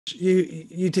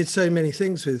you did so many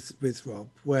things with Rob,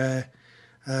 where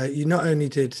you not only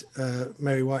did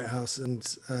Mary Whitehouse,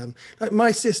 and like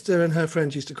my sister and her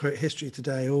friends used to quote History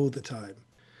Today all the time.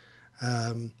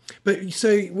 But so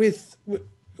it was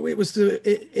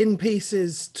the In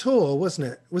Pieces tour, wasn't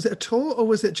it? Was it a tour or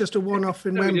was it just a one-off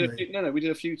in Wembley? We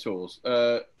did a few tours.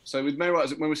 So with Mary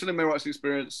Whitehouse, when we were still in Mary Whitehouse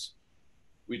Experience,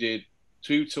 we did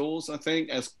 2 tours, I think,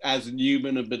 as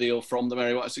Newman and Baddiel from the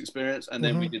Mary Whitehouse Experience, and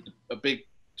then we did a big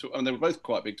tour, and they were both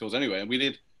quite big tours anyway. And we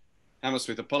did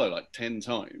Hammersmith Apollo like 10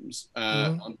 times,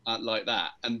 like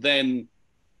that. And then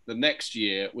the next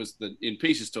year was the In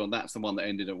Pieces tour, and that's the one that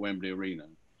ended at Wembley Arena.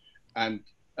 And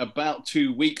about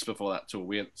 2 weeks before that tour,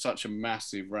 we had such a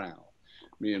massive row,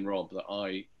 me and Rob, that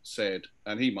I said,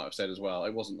 and he might have said as well,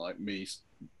 it wasn't like me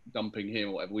dumping him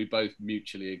or whatever. We both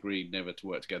mutually agreed never to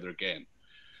work together again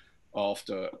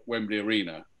after Wembley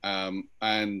Arena.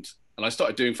 And I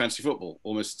started doing fantasy football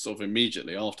almost sort of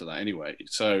immediately after that anyway.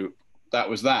 So that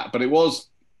was that. But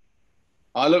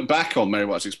I look back on Mary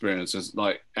Whitehouse Experience as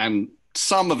like, and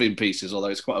some of In Pieces, although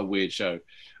it's quite a weird show,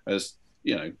 as,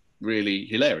 you know, really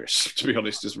hilarious, to be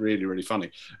honest, just really, really funny.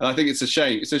 And I think it's a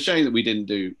shame. It's a shame that we didn't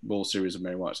do more series of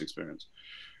Mary Whitehouse Experience.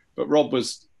 But Rob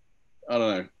was, I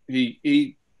don't know,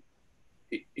 he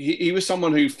was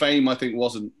someone who fame, I think,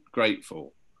 wasn't great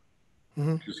for.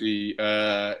 Because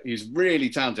he's really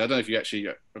talented. I don't know if you actually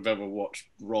have ever watched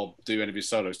Rob do any of his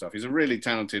solo stuff. He's a really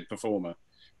talented performer.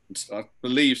 I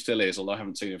believe still is, although I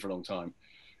haven't seen him for a long time.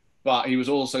 But he was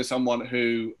also someone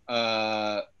who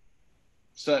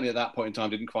certainly at that point in time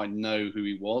didn't quite know who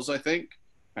he was, I think.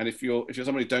 And if you're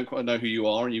somebody who don't quite know who you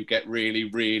are and you get really,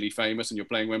 really famous and you're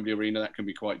playing Wembley Arena, that can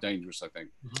be quite dangerous, I think.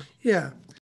 Yeah.